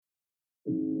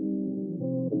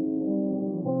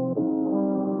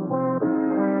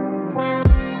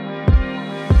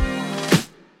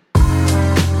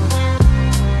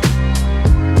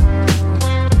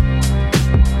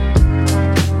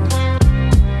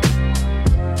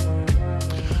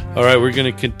All right, we're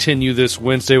going to continue this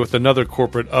Wednesday with another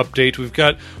corporate update. We've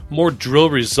got more drill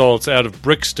results out of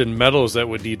Brixton Metals that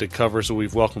we need to cover, so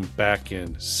we've welcomed back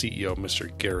in CEO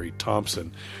Mr. Gary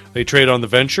Thompson. They trade on the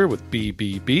Venture with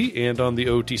BBB and on the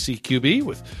OTCQB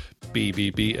with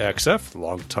BBBXF,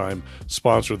 longtime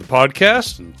sponsor of the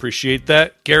podcast, and appreciate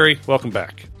that. Gary, welcome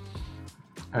back.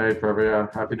 Hey, Trevor. Yeah,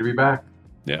 happy to be back.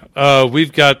 Yeah,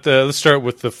 we've got let's start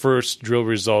with the first drill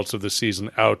results of the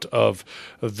season out of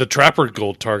the Trapper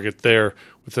gold target there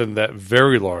within that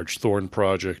very large Thorn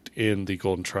Project in the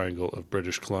Golden Triangle of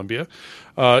British Columbia.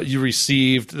 You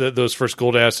received those first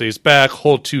gold assays back,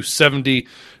 hole 270,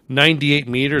 98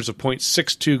 meters of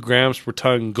 0.62 grams per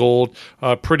ton gold,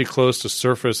 pretty close to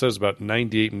surface. That's about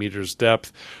 98 meters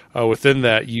depth. Within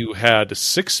that, you had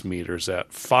 6 meters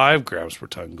at 5 grams per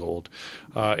ton gold.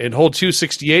 And hole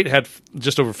 268 had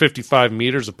just over 55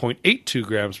 meters of 0.82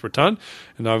 grams per ton,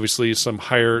 and obviously some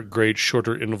higher grade,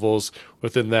 shorter intervals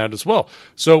within that as well.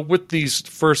 So with these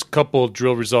first couple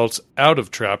drill results out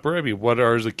of Trapper, I mean, what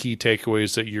are the key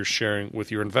takeaways that you're sharing with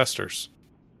your investors?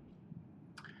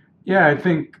 Yeah, I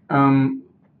think, I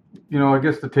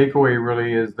guess the takeaway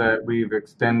really is that we've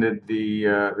extended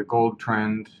the gold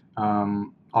trend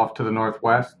off to the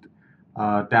northwest,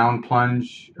 down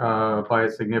plunge by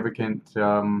a significant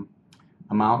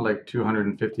amount, like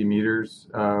 250 meters.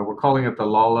 We're calling it the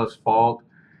Lawless Fault,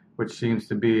 which seems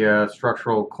to be a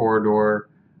structural corridor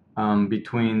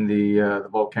between the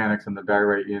volcanics and the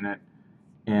diorite unit.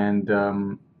 And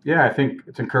I think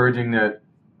it's encouraging that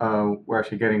we're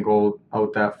actually getting gold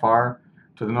out that far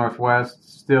to the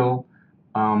northwest still.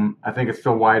 I think it's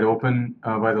still wide open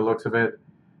by the looks of it.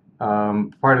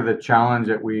 Part of the challenge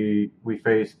that we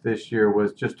faced this year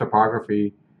was just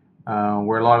topography,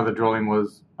 where a lot of the drilling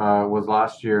was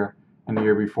last year and the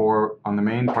year before on the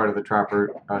main part of the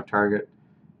Trapper target.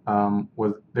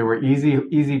 There were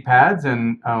easy pads,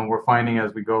 and we're finding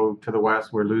as we go to the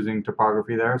west, we're losing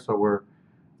topography there. So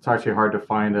it's actually hard to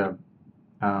find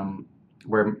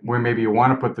where maybe you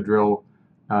want to put the drill,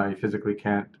 you physically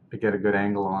can't get a good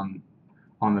angle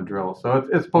on the drill. So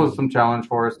it's posed some challenge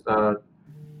for us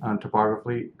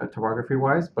topography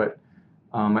wise, but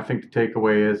I think the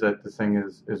takeaway is that this thing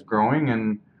is growing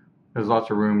and there's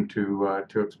lots of room to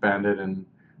expand it, and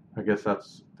I guess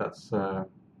that's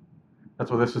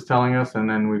what this is telling us. And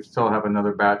then we still have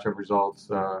another batch of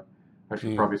results,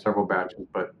 actually probably several batches,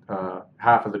 but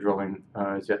half of the drilling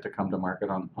is yet to come to market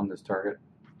on this target.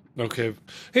 Okay.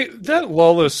 Hey, that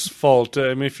Lawless Fault,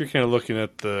 I mean, if you're kind of looking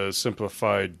at the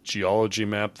simplified geology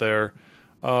map there,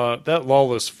 that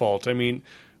Lawless Fault, I mean,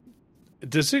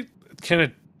 does it kind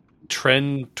of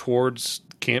trend towards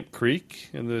Camp Creek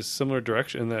in that similar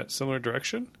direction?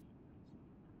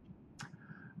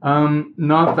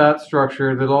 Not that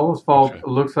structure. The Lawless Fault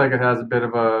looks like it has a bit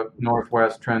of a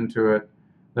northwest trend to it.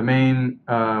 The main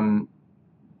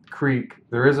creek,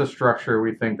 there is a structure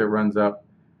we think that runs up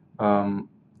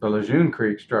the Lejeune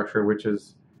Creek structure, which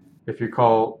is, if you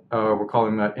call, we're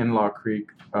calling that Inlaw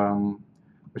Creek,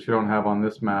 which we don't have on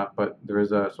this map, but there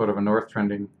is a sort of a north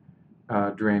trending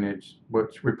drainage,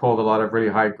 which we pulled a lot of really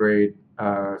high grade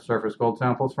surface gold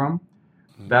samples from.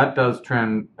 Mm-hmm. That does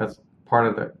trend as part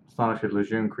of the, it's not actually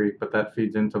Lejeune Creek, but that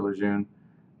feeds into Lejeune,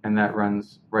 and that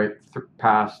runs right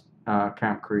past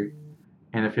Camp Creek.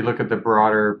 And if you look at the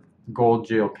broader gold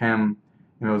geochem,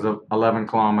 there's an 11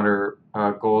 kilometer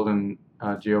golden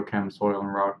geochem soil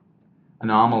and rock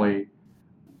anomaly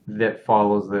that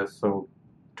follows this. So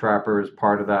Trapper is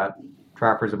part of that.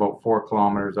 Trapper is about 4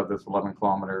 kilometers of this 11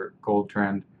 kilometer gold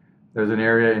trend. There's an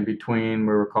area in between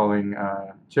where we're calling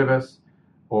Chivas,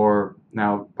 or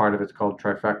now part of it's called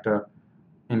Trifecta.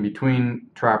 In between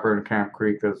Trapper and Camp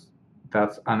Creek,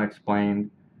 that's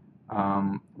unexplained.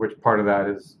 Which part of that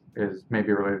is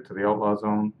maybe related to the outlaw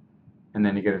zone, and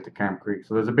then you get into Camp Creek.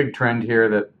 So there's a big trend here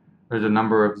that there's a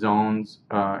number of zones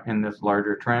in this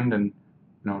larger trend, and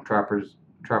Trapper's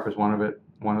one of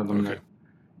them that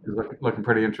is looking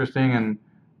pretty interesting.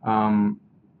 And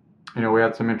we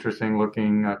had some interesting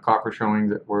looking copper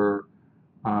showings that were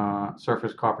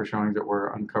surface copper showings that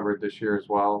were uncovered this year as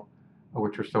well,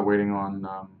 which we're still waiting on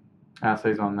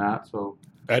assays on that. So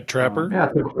at Trapper,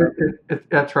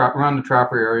 it's around the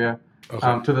Trapper area.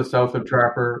 Okay. To the south of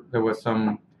Trapper, there was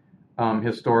some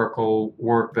historical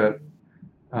work that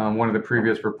one of the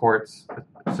previous reports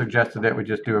suggested that we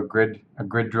just do a grid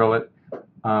drill it,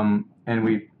 and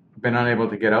we've been unable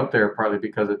to get out there partly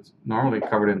because it's normally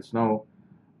covered in snow,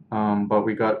 but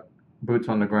we got boots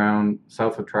on the ground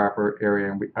south of Trapper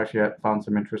area, and we actually found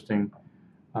some interesting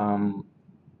bornite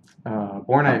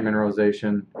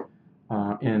mineralization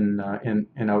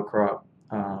in outcrop.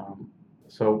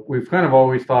 So we've kind of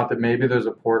always thought that maybe there's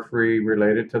a porphyry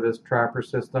related to this trapper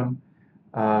system.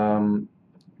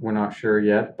 We're not sure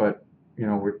yet, but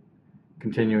we're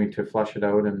continuing to flush it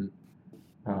out, and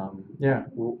yeah,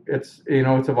 it's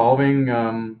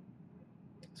evolving.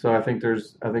 So I think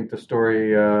the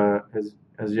story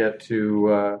has yet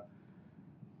to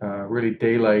really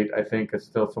daylight. I think it's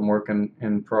still some work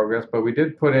in progress, but we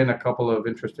did put in a couple of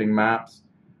interesting maps.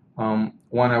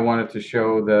 One, I wanted to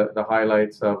show the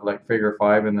highlights of like Figure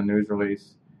 5 in the news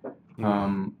release.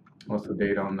 What's the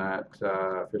date on that?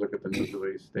 If you look at the news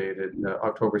release, dated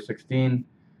October 16.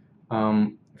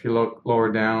 If you look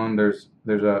lower down, there's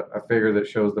a figure that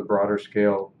shows the broader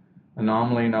scale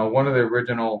anomaly. Now, one of the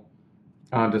original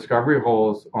discovery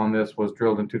holes on this was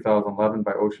drilled in 2011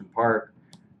 by Ocean Park,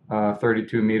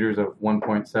 32 meters of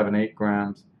 1.78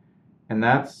 grams, and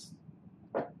that's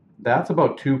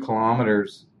about 2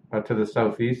 kilometers to the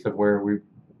southeast of where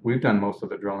we've done most of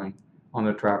the drilling on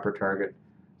the trapper target.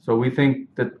 So we think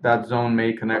that zone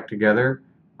may connect together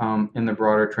in the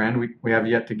broader trend. We have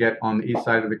yet to get on the east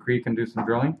side of the creek and do some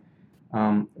drilling,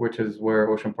 which is where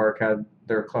Ocean Park had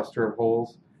their cluster of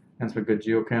holes and some good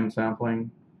geochem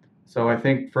sampling. So I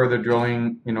think further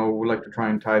drilling, we'd like to try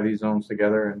and tie these zones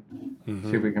together and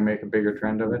see if we can make a bigger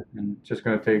trend of it. And it's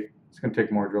going to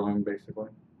take more drilling, basically.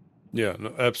 Yeah,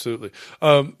 no, absolutely.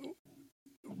 How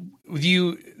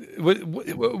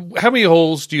many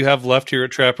holes do you have left here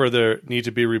at Trapper that need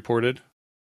to be reported?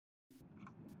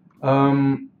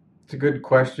 It's a good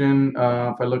question.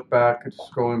 If I look back, just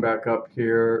scrolling back up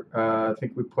here, I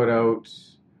think we put out.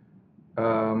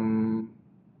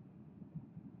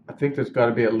 I think there's got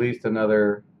to be at least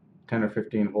another 10 or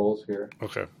 15 holes here.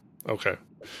 Okay.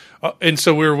 And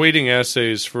so we're waiting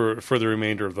assays for the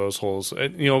remainder of those holes.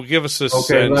 And, give us a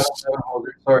sense.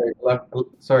 11 holes.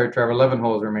 Sorry, Trevor. 11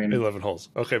 holes remaining. 11 holes.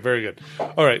 Okay, very good.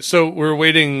 All right, so we're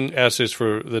waiting assays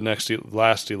for the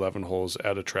last 11 holes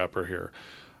at a Trapper here.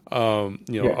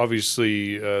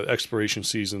 Obviously, exploration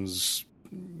season's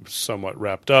somewhat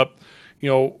wrapped up.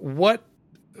 What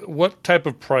type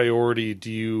of priority do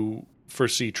you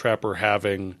foresee Trapper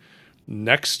having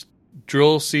next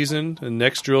drill season and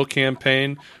next drill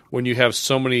campaign when you have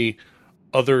so many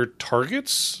other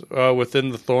targets within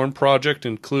the Thorn Project,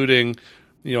 including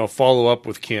follow up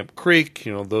with Camp Creek?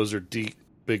 Those are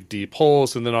big deep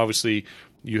holes, and then obviously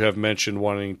you have mentioned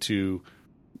wanting to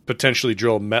potentially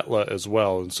drill Metla as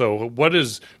well. And so what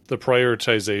is the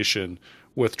prioritization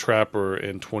with Trapper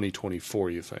in 2024,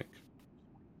 you think?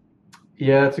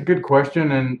 Yeah, it's a good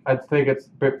question, and I think it's a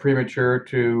bit premature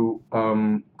to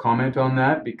comment on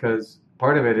that, because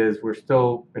part of it is we're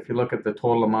still, if you look at the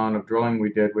total amount of drilling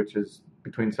we did, which is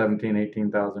between 17,000 and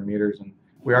 18,000 meters, and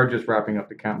we are just wrapping up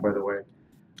the count, by the way,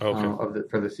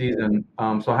 for the season.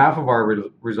 So half of our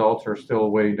results are still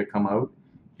waiting to come out,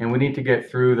 and we need to get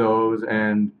through those.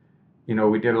 And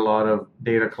we did a lot of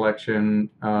data collection,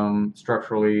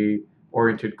 structurally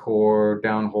oriented core,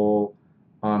 downhole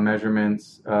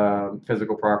measurements,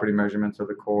 physical property measurements of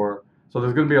the core. So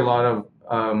there's going to be a lot of,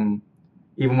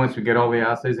 even once we get all the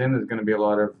assays in, there's going to be a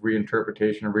lot of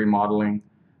reinterpretation and remodeling.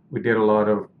 We did a lot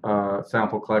of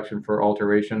sample collection for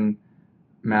alteration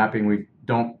mapping. We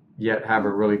don't yet have a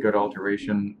really good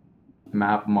alteration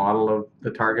map model of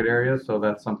the target area, so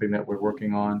that's something that we're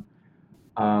working on.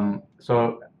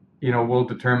 So we'll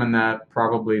determine that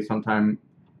probably sometime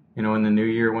in the new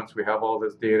year, once we have all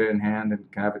this data in hand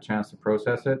and can have a chance to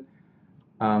process it.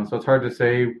 So it's hard to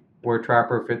say where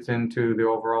Trapper fits into the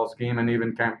overall scheme, and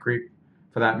even Camp Creek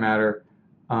for that matter,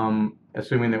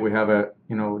 assuming that we have a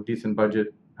decent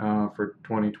budget for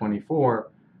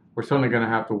 2024. We're certainly going to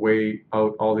have to weigh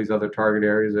out all these other target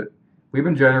areas that we've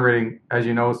been generating, as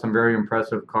you know, some very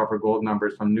impressive copper gold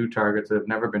numbers from new targets that have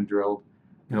never been drilled,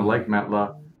 like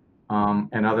Metla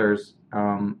and others,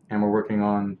 and we're working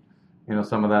on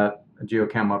some of that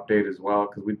geochem update as well,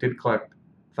 because we did collect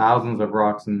thousands of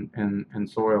rocks and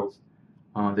soils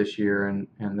this year, and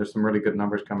there's some really good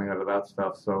numbers coming out of that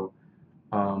stuff. So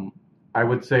I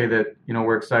would say that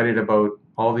we're excited about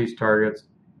all these targets.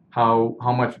 How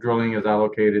much drilling is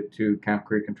allocated to Camp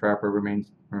Creek and Trapper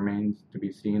remains to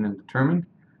be seen and determined,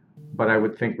 but I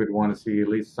would think we'd want to see at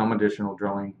least some additional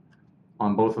drilling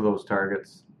on both of those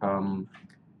targets.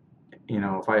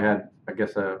 If I had, I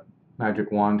guess, a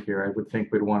magic wand here, I would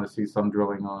think we'd want to see some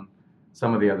drilling on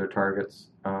some of the other targets,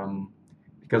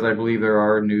 because I believe there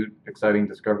are new exciting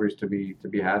discoveries to be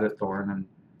had at Thorn, and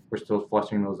we're still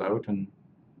flushing those out. And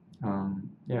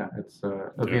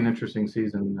it'll be an interesting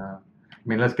season.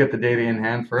 Let's get the data in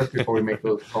hand first before we make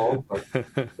those calls, but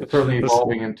it's certainly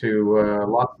evolving into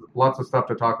lots of stuff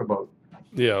to talk about.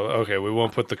 Yeah, okay. We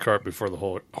won't put the cart before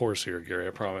the horse here, Gary.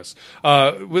 I promise.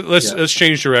 Let's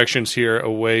change directions here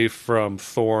away from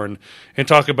Thorn and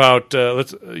talk about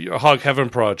Hog Heaven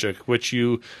Project, which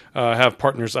you have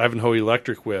partners Ivanhoe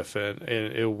Electric with, and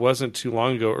it wasn't too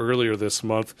long ago, earlier this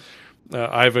month.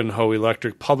 Ivanhoe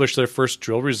Electric published their first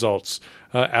drill results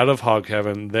out of Hog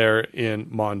Heaven there in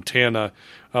Montana.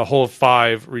 Hole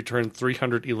 5 returned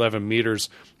 311 meters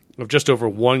of just over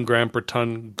 1 gram per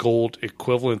ton gold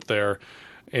equivalent there.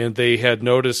 And they had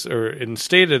noticed and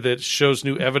stated that it shows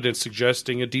new evidence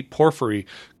suggesting a deep porphyry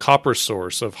copper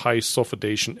source of high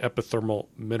sulfidation epithermal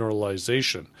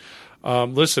mineralization.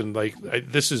 Listen,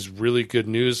 this is really good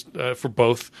news for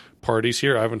both parties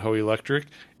here, Ivanhoe Electric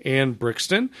and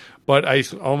Brixton. But I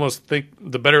almost think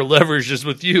the better leverage is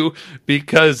with you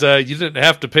because you didn't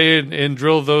have to pay and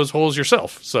drill those holes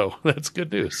yourself. So that's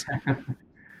good news.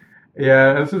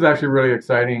 Yeah, this is actually really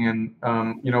exciting, and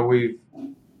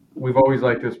we've always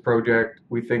liked this project.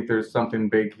 We think there's something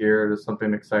big here. There's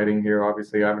something exciting here.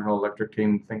 Obviously, Ivanhoe Electric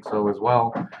team thinks so as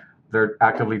well. They're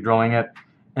actively drilling it,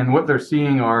 and what they're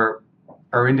seeing are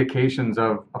indications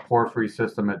of a porphyry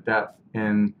system at depth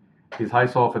in these high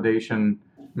sulfidation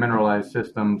mineralized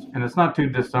systems, and it's not too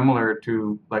dissimilar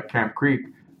to like Camp Creek.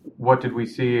 What did we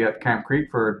see at Camp Creek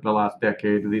for the last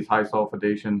decade? These high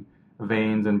sulfidation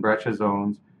veins and breccia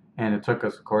zones. And it took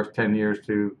us, of course, 10 years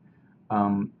to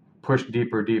push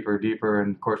deeper,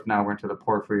 and of course now we're into the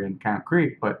porphyry in Camp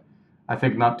Creek. But I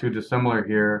think not too dissimilar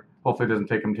here. Hopefully, it doesn't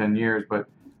take them 10 years, but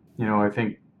I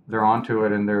think they're onto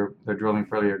it and they're drilling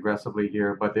fairly aggressively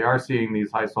here. But they are seeing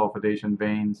these high sulfidation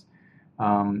veins,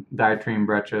 diatreme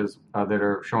breccias that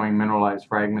are showing mineralized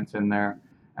fragments in there,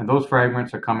 and those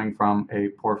fragments are coming from a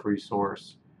porphyry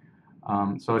source.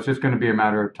 So it's just going to be a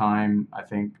matter of time. I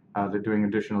think they're doing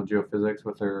additional geophysics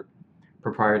with their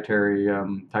proprietary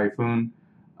Typhoon.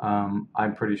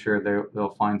 I'm pretty sure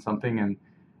they'll find something. And,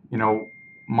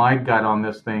 my gut on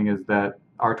this thing is that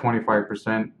our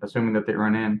 25%, assuming that they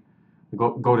earn in,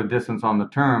 go to distance on the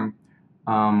term,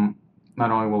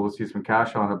 not only will we see some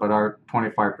cash on it, but our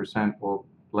 25% will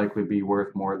likely be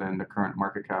worth more than the current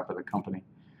market cap of the company.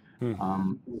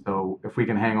 So if we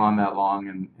can hang on that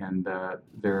long and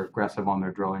they're aggressive on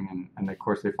their drilling and of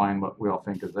course they find what we all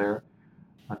think is there,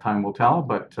 time will tell.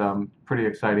 But pretty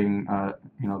exciting,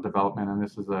 development. And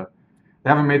they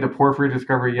haven't made the porphyry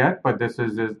discovery yet, but this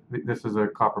is a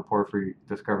copper porphyry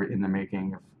discovery in the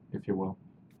making, if you will.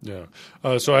 Yeah.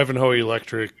 So Ivanhoe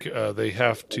Electric, they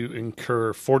have to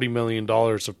incur $40 million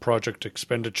of project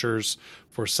expenditures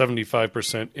for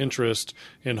 75% interest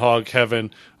in Hog Heaven.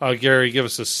 Gary, give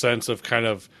us a sense of kind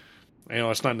of,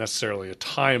 it's not necessarily a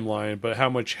timeline, but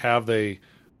how much have they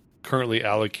currently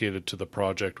allocated to the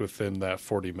project within that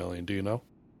 $40 million? Do you know?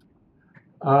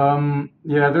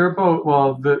 Yeah, they're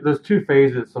about, there's two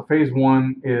phases. So phase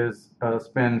one is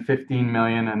spend $15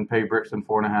 million and pay Brixton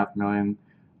 $4.5 million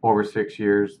over 6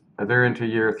 years. They're into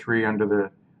year 3 under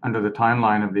the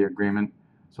timeline of the agreement.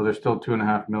 So there's still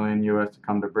 $2.5 million US to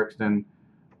come to Brixton.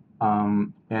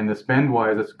 And the spend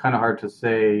wise, it's kind of hard to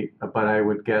say, but I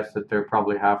would guess that they're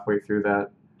probably halfway through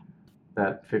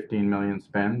that 15 million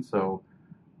spend. So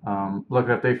look,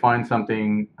 if they find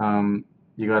something,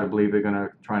 you got to believe they're going to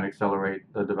try and accelerate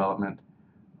the development.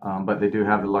 But they do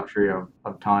have the luxury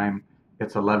of time.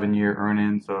 It's 11-year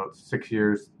earn-in, so it's 6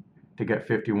 years to get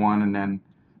 51, and then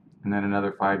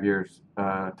another 5 years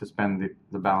to spend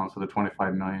the balance of the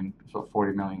 25 million, so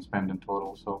 40 million spend in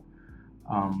total. So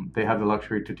they have the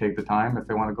luxury to take the time if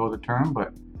they want to go the term,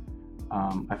 but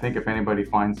I think if anybody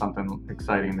finds something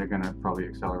exciting, they're going to probably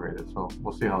accelerate it. So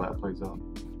we'll see how that plays out.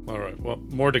 All right. Well,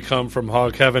 more to come from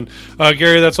Hog Heaven.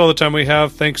 Gary, that's all the time we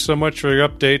have. Thanks so much for your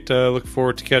update. Look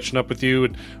forward to catching up with you.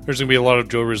 And there's going to be a lot of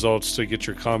drill results to get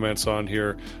your comments on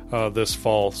here this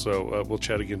fall. So we'll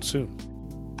chat again soon.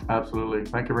 Absolutely.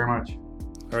 Thank you very much.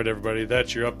 All right, everybody.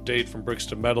 That's your update from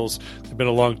Brixton Metals. They've been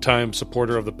a long-time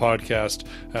supporter of the podcast.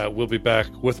 We'll be back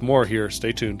with more here.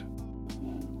 Stay tuned.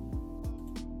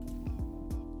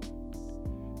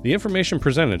 The information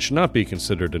presented should not be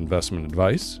considered investment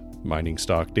advice. Mining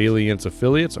Stock Daily and its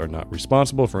affiliates are not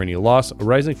responsible for any loss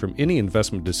arising from any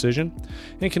investment decision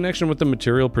in connection with the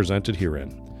material presented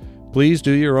herein. Please do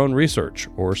your own research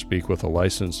or speak with a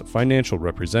licensed financial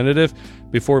representative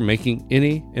before making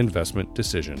any investment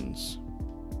decisions.